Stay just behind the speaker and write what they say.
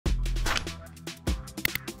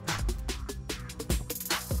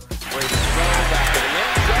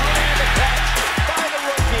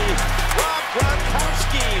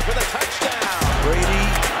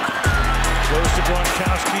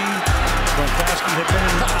Gronkowski. Gronkowski had been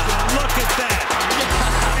in motion. Look at that!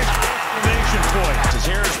 Exclamation point.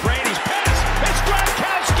 Here's Brady's pass. It's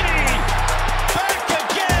Gronkowski! Back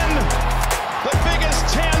again! The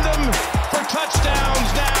biggest tandem for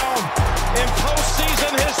touchdowns now in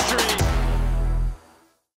postseason history.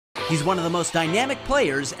 He's one of the most dynamic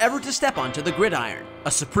players ever to step onto the gridiron.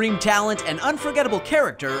 A supreme talent and unforgettable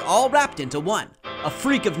character all wrapped into one. A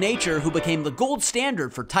freak of nature who became the gold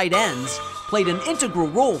standard for tight ends, played an integral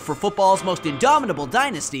role for football's most indomitable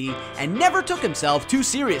dynasty, and never took himself too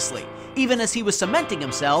seriously, even as he was cementing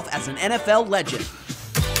himself as an NFL legend.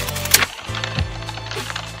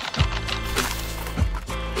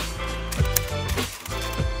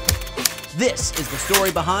 This is the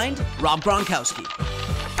story behind Rob Gronkowski.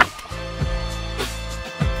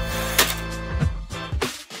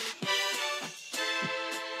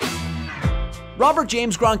 Robert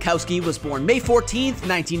James Gronkowski was born May 14,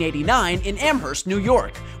 1989 in Amherst, New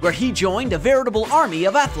York, where he joined a veritable army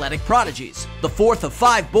of athletic prodigies. The fourth of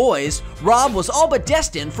 5 boys, Rob was all but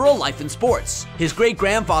destined for a life in sports. His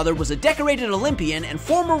great-grandfather was a decorated Olympian and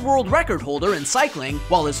former world record holder in cycling,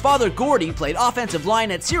 while his father Gordy played offensive line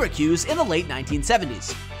at Syracuse in the late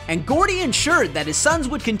 1970s. And Gordy ensured that his sons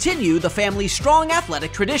would continue the family's strong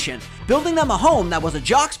athletic tradition, building them a home that was a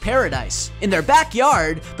jock's paradise. In their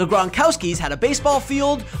backyard, the Gronkowskis had a baseball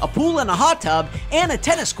field, a pool and a hot tub, and a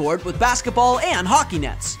tennis court with basketball and hockey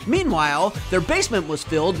nets. Meanwhile, their basement was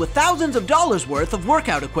filled with thousands of dollars worth of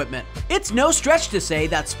workout equipment. It's no stretch to say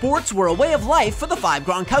that sports were a way of life for the 5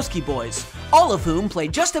 Gronkowski boys, all of whom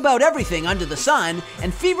played just about everything under the sun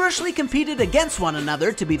and feverishly competed against one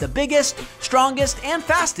another to be the biggest, strongest, and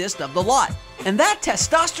fastest of the lot. And that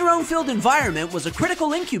testosterone-filled environment was a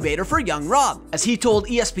critical incubator for young Rob. As he told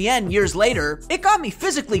ESPN years later, "It got me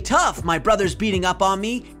physically tough, my brothers beating up on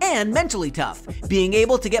me, and mentally tough, being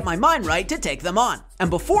able to get my mind right to take them on." And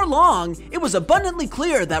before long, it was abundantly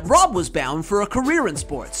clear that Rob was bound for a career in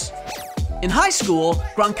sports. In high school,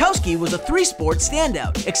 Gronkowski was a 3-sport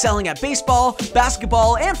standout, excelling at baseball,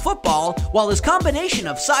 basketball, and football, while his combination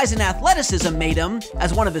of size and athleticism made him,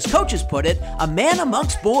 as one of his coaches put it, a man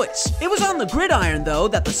amongst boys. It was on the gridiron, though,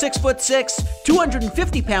 that the 6'6",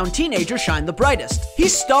 250-pound teenager shined the brightest. He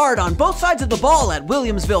starred on both sides of the ball at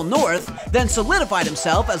Williamsville North, then solidified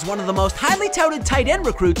himself as one of the most highly touted tight end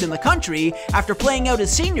recruits in the country after playing out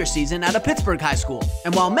his senior season at a Pittsburgh high school.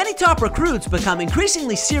 And while many top recruits become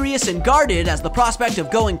increasingly serious and guarded as the prospect of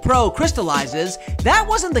going pro crystallizes, that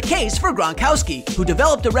wasn't the case for Gronkowski, who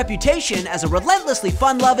developed a reputation as a relentlessly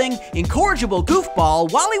fun-loving, incorrigible goofball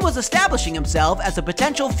while he was establishing himself as a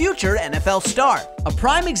potential future NFL star. A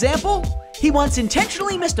prime example? He once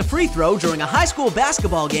intentionally missed a free throw during a high school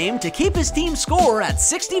basketball game to keep his team score at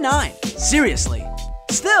 69. Seriously.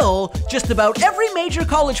 Still, just about every major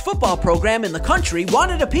college football program in the country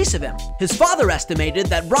wanted a piece of him. His father estimated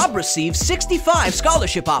that Rob received 65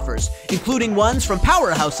 scholarship offers, including ones from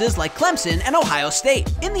powerhouses like Clemson and Ohio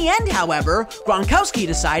State. In the end, however, Gronkowski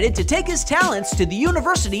decided to take his talents to the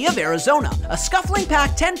University of Arizona, a scuffling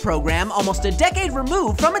Pac-10 program almost a decade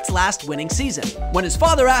removed from its last winning season. When his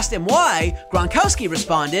father asked him why, Gronkowski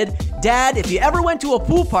responded, "Dad, if you ever went to a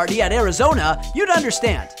pool party at Arizona, you'd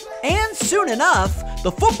understand." And soon enough,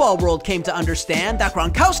 the football world came to understand that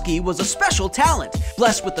Gronkowski was a special talent,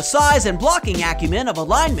 blessed with the size and blocking acumen of a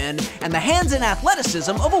lineman and the hands and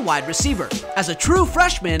athleticism of a wide receiver. As a true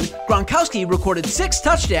freshman, Gronkowski recorded 6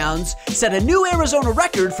 touchdowns, set a new Arizona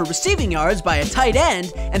record for receiving yards by a tight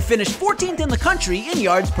end, and finished 14th in the country in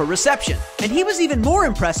yards per reception. And he was even more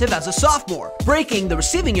impressive as a sophomore, breaking the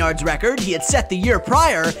receiving yards record he had set the year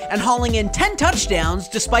prior and hauling in 10 touchdowns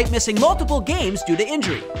despite missing multiple games due to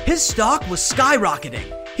injury. His stock was skyrocketing.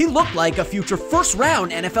 He looked like a future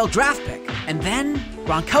first-round NFL draft pick. And then,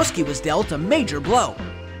 Gronkowski was dealt a major blow.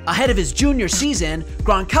 Ahead of his junior season,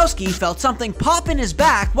 Gronkowski felt something pop in his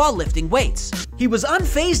back while lifting weights. He was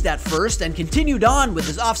unfazed at first and continued on with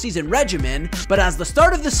his off-season regimen, but as the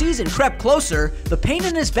start of the season crept closer, the pain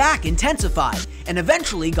in his back intensified and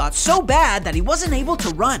eventually got so bad that he wasn't able to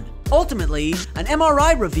run. Ultimately, an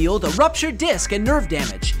MRI revealed a ruptured disc and nerve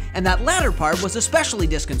damage, and that latter part was especially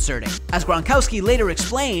disconcerting. As Gronkowski later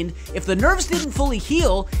explained, if the nerves didn't fully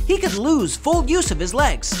heal, he could lose full use of his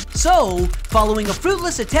legs. So, following a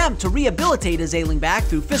fruitless attempt to rehabilitate his ailing back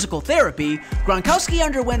through physical therapy, Gronkowski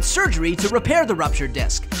underwent surgery to repair the ruptured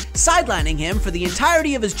disc, sidelining him for the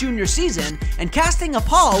entirety of his junior season and casting a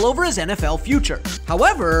pall over his NFL future.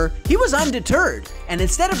 However, he was undeterred, and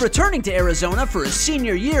instead of returning to Arizona for his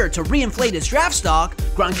senior year to reinflate his draft stock,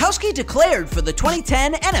 Gronkowski declared for the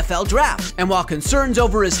 2010 NFL Draft. And while concerns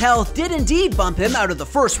over his health did indeed bump him out of the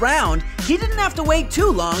first round, he didn't have to wait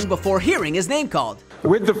too long before hearing his name called.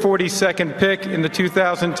 With the 42nd pick in the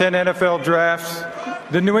 2010 NFL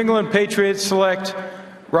Draft, the New England Patriots select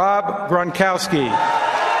Rob Gronkowski,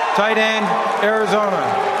 tight end,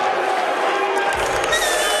 Arizona.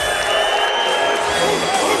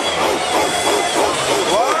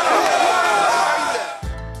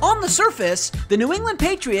 On the surface, the New England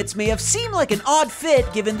Patriots may have seemed like an odd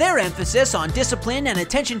fit given their emphasis on discipline and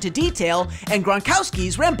attention to detail and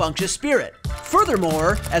Gronkowski's rambunctious spirit.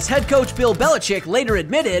 Furthermore, as head coach Bill Belichick later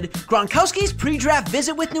admitted, Gronkowski's pre-draft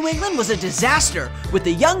visit with New England was a disaster, with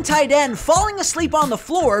the young tight end falling asleep on the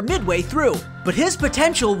floor midway through. But his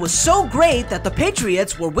potential was so great that the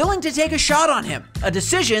Patriots were willing to take a shot on him, a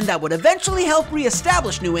decision that would eventually help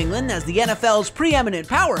re-establish New England as the NFL's preeminent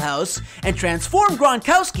powerhouse and transform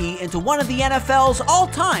Gronkowski into one of the NFL's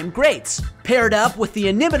all-time greats. Paired up with the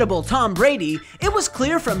inimitable Tom Brady, it was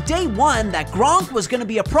clear from day one that Gronk was going to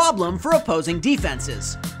be a problem for opposing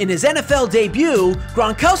defenses. In his NFL debut,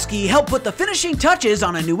 Gronkowski helped put the finishing touches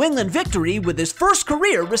on a New England victory with his first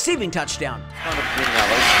career receiving touchdown.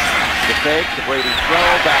 The fake, the Brady throw,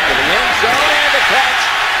 back to the end zone, and the catch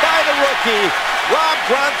by the rookie, Rob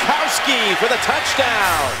Gronkowski for the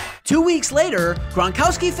touchdown. 2 weeks later,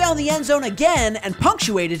 Gronkowski found the end zone again and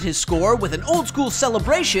punctuated his score with an old-school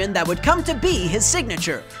celebration that would come to be his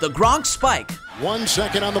signature, the Gronk Spike. 1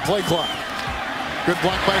 second on the play clock. Good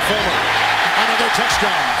block by Fuller. Another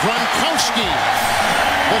touchdown, Gronkowski.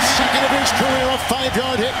 The second of his career, a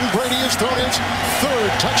 5-yard hit, and Brady has thrown his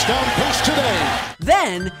third touchdown pass today.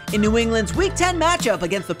 Then, in New England's Week 10 matchup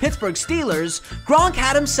against the Pittsburgh Steelers, Gronk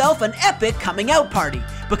had himself an epic coming-out party,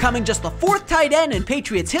 becoming just the 4th tight end in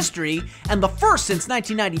Patriots history and the first since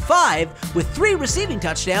 1995 with 3 receiving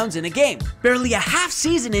touchdowns in a game. Barely a half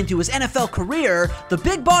season into his NFL career, the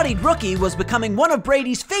big-bodied rookie was becoming one of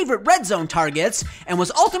Brady's favorite red zone targets and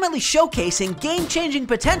was ultimately showcasing game-changing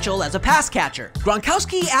potential as a pass catcher.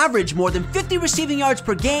 Gronkowski averaged more than 50 receiving yards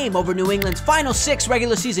per game over New England's final 6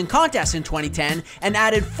 regular season contests in 2010 and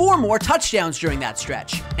added 4 more touchdowns during that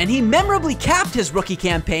stretch. And he memorably capped his rookie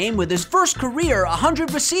campaign with his first career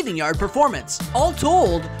 100 receiving yard performance. All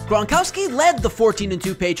told, Gronkowski led the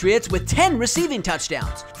 14-2 Patriots with 10 receiving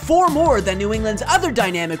touchdowns, 4 more than New England's other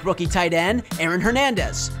dynamic rookie tight end, Aaron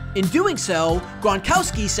Hernandez. In doing so,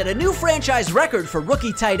 Gronkowski set a new franchise record for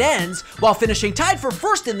rookie tight ends while finishing tied for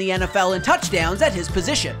first in the NFL in touchdowns at his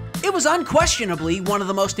position. It was unquestionably one of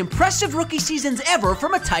the most impressive rookie seasons ever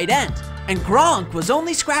from a tight end, and Gronk was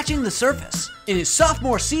only scratching the surface. In his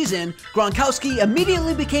sophomore season, Gronkowski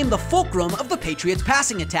immediately became the fulcrum of the Patriots'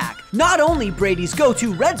 passing attack. Not only Brady's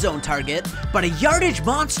go-to red zone target, but a yardage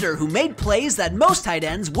monster who made plays that most tight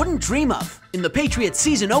ends wouldn't dream of. In the Patriots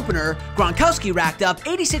season opener, Gronkowski racked up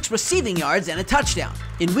 86 receiving yards and a touchdown.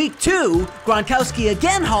 In Week 2, Gronkowski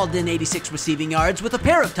again hauled in 86 receiving yards with a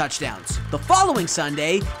pair of touchdowns. The following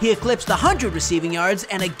Sunday, he eclipsed 100 receiving yards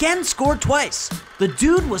and again scored twice. The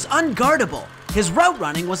dude was unguardable. His route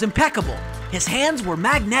running was impeccable. His hands were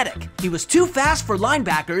magnetic. He was too fast for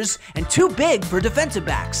linebackers and too big for defensive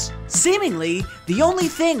backs. Seemingly, the only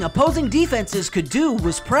thing opposing defenses could do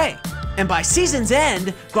was pray. And by season's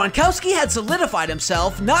end, Gronkowski had solidified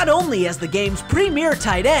himself not only as the game's premier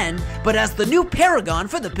tight end, but as the new paragon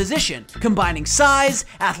for the position, combining size,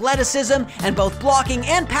 athleticism, and both blocking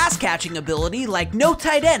and pass catching ability like no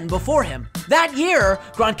tight end before him. That year,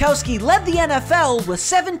 Gronkowski led the NFL with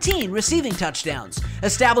 17 receiving touchdowns,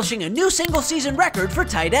 establishing a new single-season record for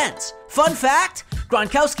tight ends. Fun fact,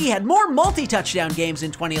 Gronkowski had more multi-touchdown games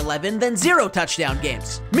in 2011 than 0 touchdown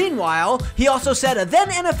games. Meanwhile, he also set a then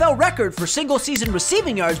NFL record for single-season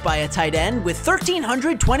receiving yards by a tight end with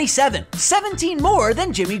 1,327, 17 more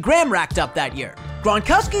than Jimmy Graham racked up that year.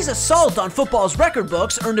 Gronkowski's assault on football's record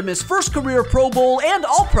books earned him his first career Pro Bowl and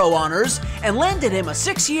All-Pro honors and landed him a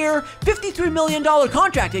 6-year, $53 million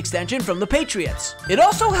contract extension from the Patriots. It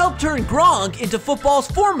also helped turn Gronk into football's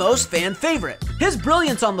foremost fan favorite. His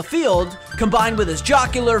brilliance on the field, combined with his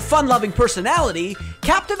jocular, fun-loving personality,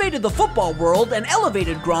 captivated the football world and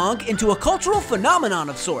elevated Gronk into a cultural phenomenon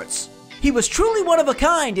of sorts. He was truly one of a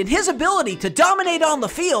kind in his ability to dominate on the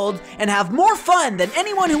field and have more fun than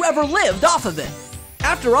anyone who ever lived off of it.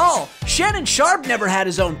 After all, Shannon Sharpe never had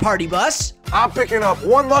his own party bus. I'm picking up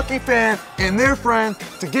one lucky fan and their friend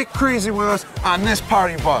to get crazy with us on this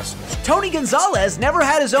party bus. Tony Gonzalez never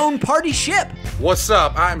had his own party ship. What's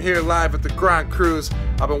up? I'm here live at the GRONK Cruise.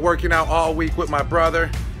 I've been working out all week with my brother.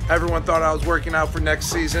 Everyone thought I was working out for next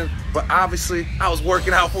season, but obviously I was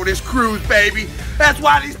working out for this cruise, baby. That's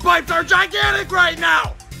why these pipes are gigantic right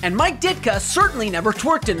now. And Mike Ditka certainly never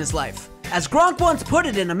twerked in his life. As Gronk once put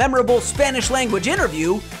it in a memorable Spanish-language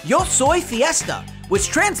interview, "Yo soy fiesta," which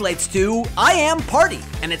translates to I am party,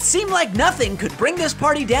 and it seemed like nothing could bring this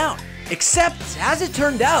party down. Except, as it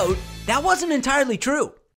turned out, that wasn't entirely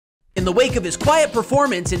true. In the wake of his quiet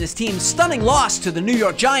performance in his team's stunning loss to the New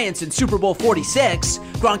York Giants in Super Bowl 46,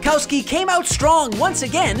 Gronkowski came out strong once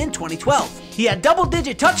again in 2012. He had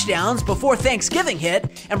double-digit touchdowns before Thanksgiving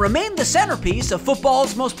hit and remained the centerpiece of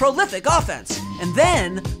football's most prolific offense. And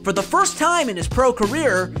then, for the first time in his pro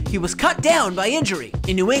career, he was cut down by injury.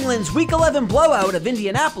 In New England's Week 11 blowout of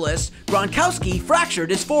Indianapolis, Gronkowski fractured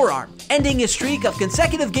his forearm, ending his streak of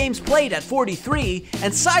consecutive games played at 43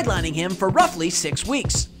 and sidelining him for roughly 6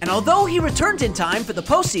 weeks. And although he returned in time for the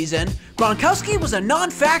postseason, Gronkowski was a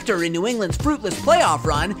non-factor in New England's fruitless playoff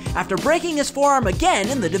run after breaking his forearm again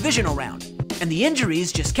in the divisional round. And the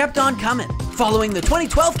injuries just kept on coming. Following the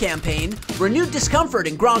 2012 campaign, renewed discomfort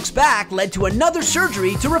in Gronk's back led to another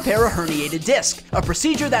surgery to repair a herniated disc, a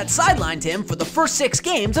procedure that sidelined him for the first 6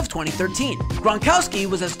 games of 2013. Gronkowski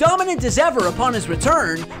was as dominant as ever upon his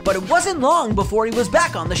return, but it wasn't long before he was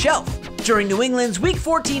back on the shelf. During New England's Week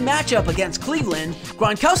 14 matchup against Cleveland,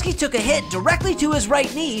 Gronkowski took a hit directly to his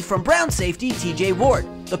right knee from Brown safety TJ Ward.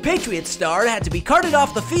 The Patriots star had to be carted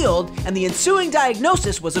off the field, and the ensuing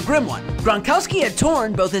diagnosis was a grim one. Gronkowski had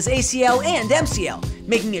torn both his ACL and MCL,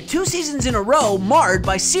 making it 2 seasons in a row marred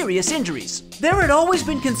by serious injuries. There had always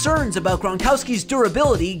been concerns about Gronkowski's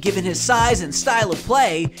durability given his size and style of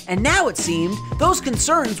play, and now it seemed those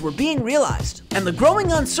concerns were being realized. And the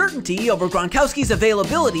growing uncertainty over Gronkowski's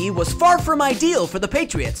availability was far from ideal for the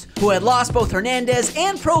Patriots, who had lost both Hernandez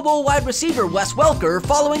and Pro Bowl wide receiver Wes Welker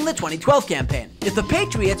following the 2012 campaign. If the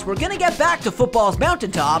Patriots were going to get back to football's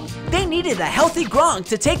mountaintop, they needed a healthy Gronk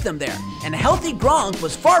to take them there, and a healthy Gronk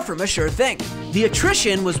was far from a sure thing. The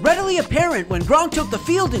attrition was readily apparent when Gronk took the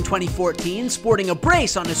field in 2014, sporting a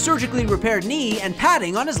brace on his surgically repaired knee and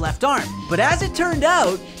padding on his left arm. But as it turned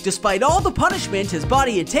out, despite all the punishment his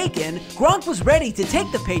body had taken, Gronk was ready to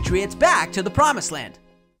take the Patriots back to the promised land.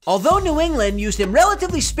 Although New England used him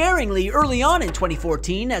relatively sparingly early on in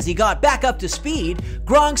 2014 as he got back up to speed,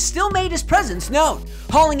 Gronk still made his presence known,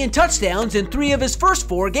 hauling in touchdowns in 3 of his first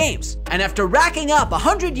 4 games. And after racking up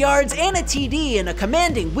 100 yards and a TD in a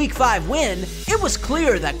commanding Week 5 win, it was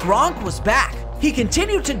clear that Gronk was back. He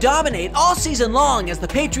continued to dominate all season long as the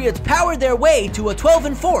Patriots powered their way to a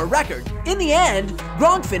 12-4 record. In the end,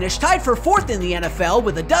 Gronk finished tied for 4th in the NFL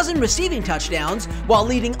with 12 receiving touchdowns while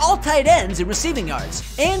leading all tight ends in receiving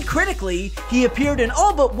yards. And critically, he appeared in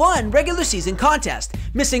all but 1 regular season contest,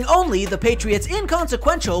 missing only the Patriots'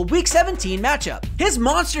 inconsequential Week 17 matchup. His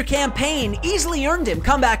monster campaign easily earned him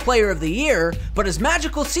Comeback Player of the Year, but his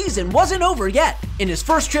magical season wasn't over yet. In his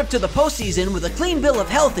first trip to the postseason with a clean bill of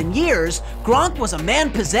health in years, Gronk was a man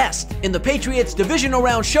possessed. In the Patriots' divisional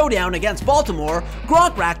round showdown against Baltimore,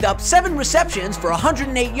 Gronk racked up 7 receptions for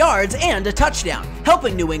 108 yards and a touchdown,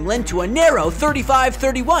 helping New England to a narrow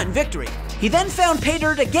 35-31 victory. He then found pay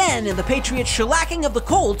dirt again in the Patriots' shellacking of the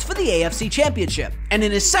Colts for the AFC Championship. And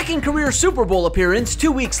in his second career Super Bowl appearance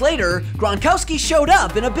 2 weeks later, Gronkowski showed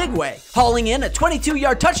up in a big way, hauling in a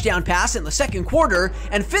 22-yard touchdown pass in the second quarter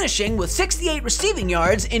and finishing with 68 receiving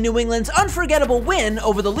yards in New England's unforgettable win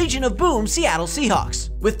over the Legion of Boom Seattle Seahawks.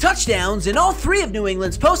 With touchdowns in all 3 of New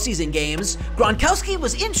England's postseason games, Gronkowski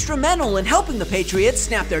was instrumental in helping the Patriots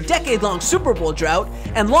snap their decade-long Super Bowl drought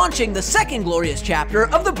and launching the second glorious chapter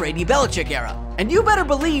of the Brady-Belichick era. And you better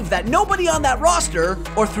believe that nobody on that roster,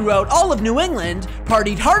 or throughout all of New England,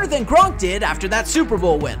 partied harder than Gronk did after that Super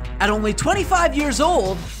Bowl win. At only 25 years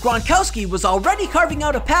old, Gronkowski was already carving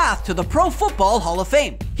out a path to the Pro Football Hall of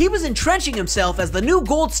Fame. He was entrenching himself as the new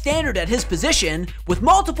gold standard at his position, with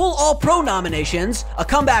multiple All-Pro nominations, a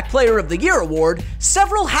Comeback Player of the Year award,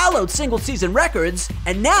 several hallowed single-season records,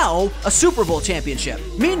 and now a Super Bowl championship.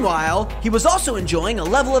 Meanwhile, he was also enjoying a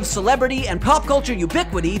level of celebrity and pop culture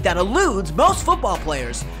ubiquity that eludes most football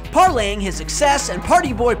players, parlaying his success and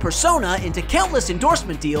party boy persona into countless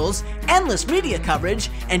endorsement deals, endless media coverage,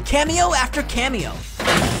 and cameo after cameo.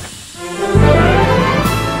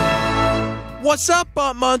 What's up,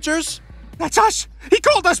 butt munchers? That's us! He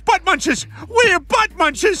called us butt munchers! We're butt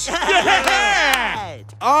munchers! Yeah!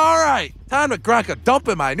 All right, time to Gronk a dump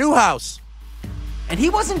in my new house. And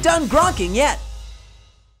he wasn't done Gronking yet.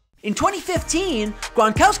 In 2015,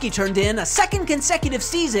 Gronkowski turned in a second consecutive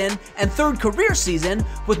season and third career season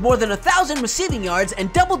with more than 1,000 receiving yards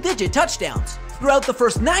and double-digit touchdowns. Throughout the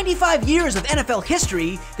first 95 years of NFL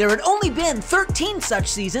history, there had only been 13 such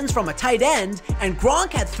seasons from a tight end, and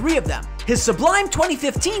Gronk had 3 of them. His sublime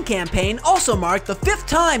 2015 campaign also marked the 5th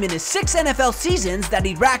time in his 6 NFL seasons that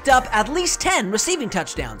he'd racked up at least 10 receiving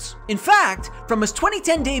touchdowns. In fact, from his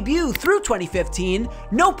 2010 debut through 2015,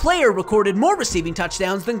 no player recorded more receiving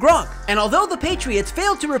touchdowns than Gronk. And although the Patriots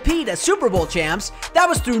failed to repeat as Super Bowl champs, that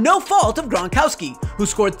was through no fault of Gronkowski, who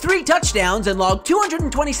scored 3 touchdowns and logged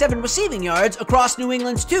 227 receiving yards across New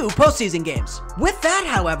England's 2 postseason games. With that,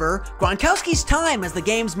 however, Gronkowski's time as the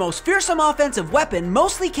game's most fearsome offensive weapon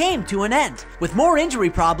mostly came to an end, with more injury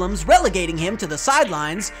problems relegating him to the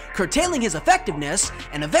sidelines, curtailing his effectiveness,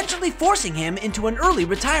 and eventually forcing him into an early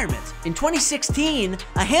retirement. In 2016,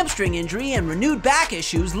 a hamstring injury and renewed back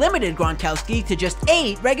issues limited Gronkowski to just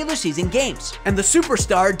 8 regular season games. And the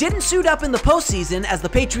superstar didn't suit up in the postseason as the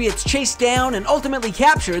Patriots chased down and ultimately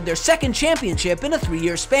captured their 2nd championship in a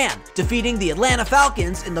 3-year span, defeating the Atlanta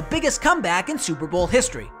Falcons in the biggest comeback in Super Bowl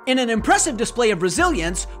history. In an impressive display of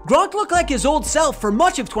resilience, Gronk looked like his old self for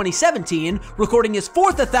much of 2017, recording his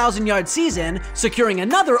 4th 1,000-yard season, securing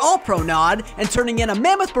another All-Pro nod, and turning in a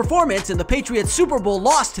mammoth performance in the Patriots' Super Bowl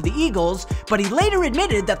loss to the Eagles, but he later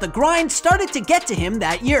admitted that the grind started to get to him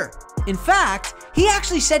that year. In fact, he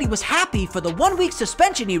actually said he was happy for the 1-week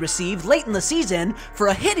suspension he received late in the season for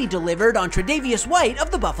a hit he delivered on Tre'Davious White of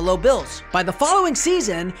the Buffalo Bills. By the following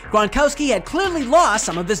season, Gronkowski had clearly lost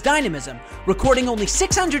some of his dynamism, recording only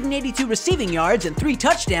 682 receiving yards and 3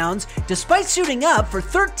 touchdowns despite suiting up for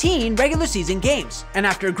 13 regular season games. And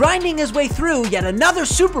after grinding his way through yet another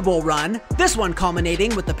Super Bowl run, this one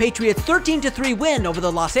culminating with the Patriots' 13-3 win over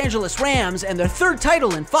the Los Angeles Rams and their 3rd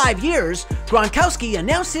title in 5 years, Gronkowski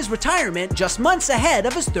announced his retirement just months ahead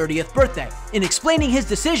of his 30th birthday. In explaining his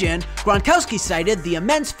decision, Gronkowski cited the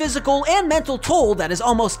immense physical and mental toll that his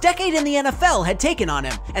almost decade in the NFL had taken on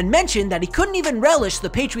him, and mentioned that he couldn't even relish the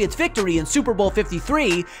Patriots' victory in Super Bowl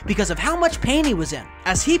 53 because of how much pain he was in.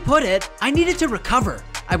 As he put it, "I needed to recover.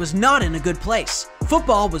 I was not in a good place.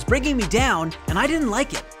 Football was bringing me down, and I didn't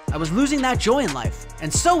like it. I was losing that joy in life."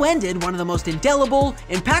 And so ended one of the most indelible,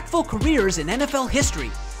 impactful careers in NFL history.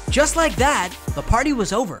 Just like that, the party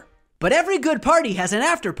was over. But every good party has an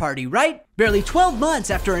after party, right? Barely 12 months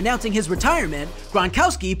after announcing his retirement,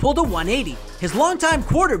 Gronkowski pulled a 180. His longtime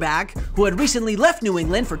quarterback, who had recently left New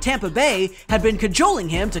England for Tampa Bay, had been cajoling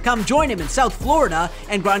him to come join him in South Florida,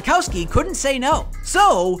 and Gronkowski couldn't say no.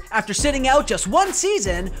 So, after sitting out just 1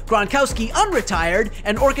 season, Gronkowski unretired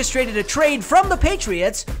and orchestrated a trade from the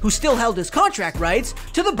Patriots, who still held his contract rights,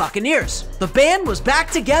 to the Buccaneers. The band was back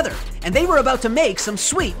together, and they were about to make some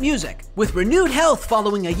sweet music. With renewed health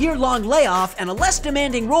following a year-long layoff and a less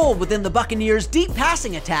demanding role within the Buccaneers' deep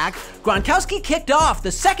passing attack, Gronkowski kicked off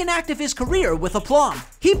the 2nd act of his career with aplomb.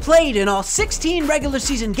 He played in all 16 regular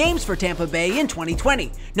season games for Tampa Bay in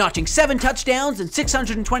 2020, notching 7 touchdowns and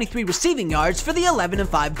 623 receiving yards for the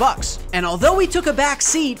 11-5 Bucs. And although he took a back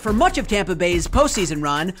seat for much of Tampa Bay's postseason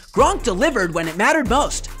run, Gronk delivered when it mattered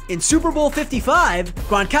most. In Super Bowl 55,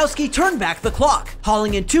 Gronkowski turned back the clock,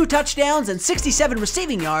 hauling in 2 touchdowns and 67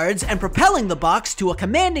 receiving yards and propelling the Bucs to a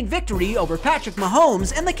commanding victory over Patrick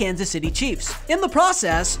Mahomes and the Kansas City Chiefs. In the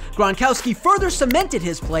process, Gronkowski further cemented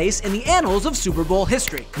his place in the annals of Super Bowl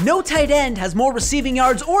history. No tight end has more receiving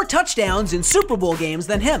yards or touchdowns in Super Bowl games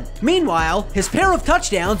than him. Meanwhile, his pair of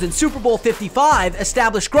touchdowns in Super Bowl 55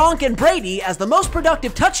 established Gronk and Brady as the most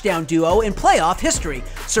productive touchdown duo in playoff history,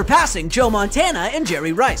 surpassing Joe Montana and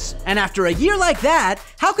Jerry Rice. And after a year like that,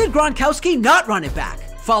 how could Gronkowski not run it back?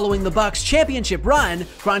 Following the Bucs' championship run,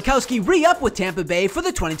 Gronkowski re-upped with Tampa Bay for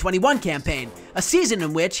the 2021 campaign, a season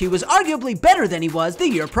in which he was arguably better than he was the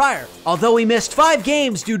year prior. Although he missed 5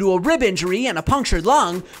 games due to a rib injury and a punctured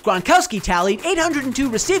lung, Gronkowski tallied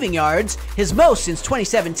 802 receiving yards, his most since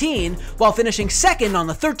 2017, while finishing 2nd on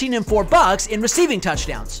the 13-4 Bucs in receiving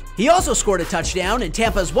touchdowns. He also scored a touchdown in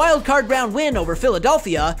Tampa's wildcard round win over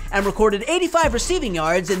Philadelphia and recorded 85 receiving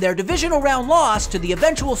yards in their divisional round loss to the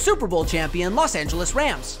eventual Super Bowl champion Los Angeles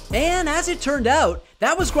Rams. And as it turned out,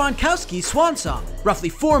 that was Gronkowski's swan song. Roughly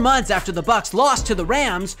 4 months after the Bucs lost to the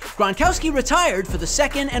Rams, Gronkowski retired for the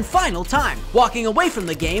 2nd and final time, walking away from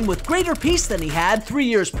the game with greater peace than he had 3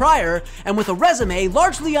 years prior and with a resume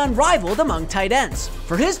largely unrivaled among tight ends.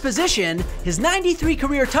 For his position, his 93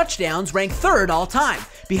 career touchdowns rank 3rd all time,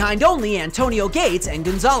 behind only Antonio Gates and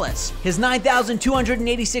Gonzalez. His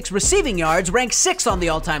 9,286 receiving yards rank 6th on the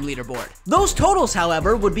all-time leaderboard. Those totals,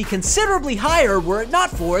 however, would be considerably higher were it not not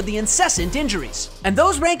for the incessant injuries. And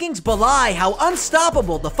those rankings belie how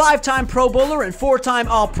unstoppable the 5-time Pro Bowler and 4-time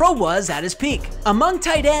All-Pro was at his peak. Among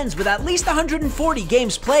tight ends with at least 140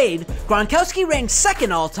 games played, Gronkowski ranked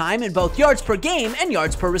second all-time in both yards per game and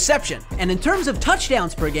yards per reception. And in terms of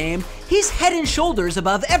touchdowns per game, he's head and shoulders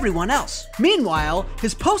above everyone else. Meanwhile,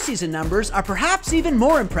 his postseason numbers are perhaps even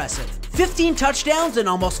more impressive. 15 touchdowns and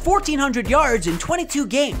almost 1,400 yards in 22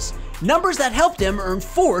 games. Numbers that helped him earn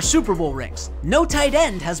 4 Super Bowl rings. No tight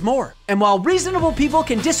end has more. And while reasonable people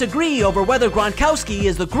can disagree over whether Gronkowski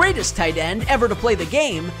is the greatest tight end ever to play the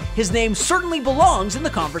game, his name certainly belongs in the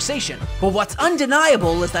conversation. But what's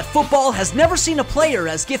undeniable is that football has never seen a player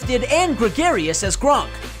as gifted and gregarious as Gronk,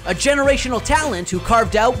 a generational talent who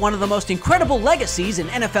carved out one of the most incredible legacies in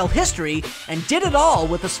NFL history and did it all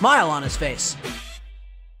with a smile on his face.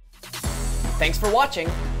 Thanks for watching.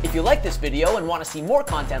 If you like this video and want to see more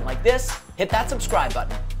content like this, hit that subscribe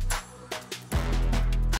button.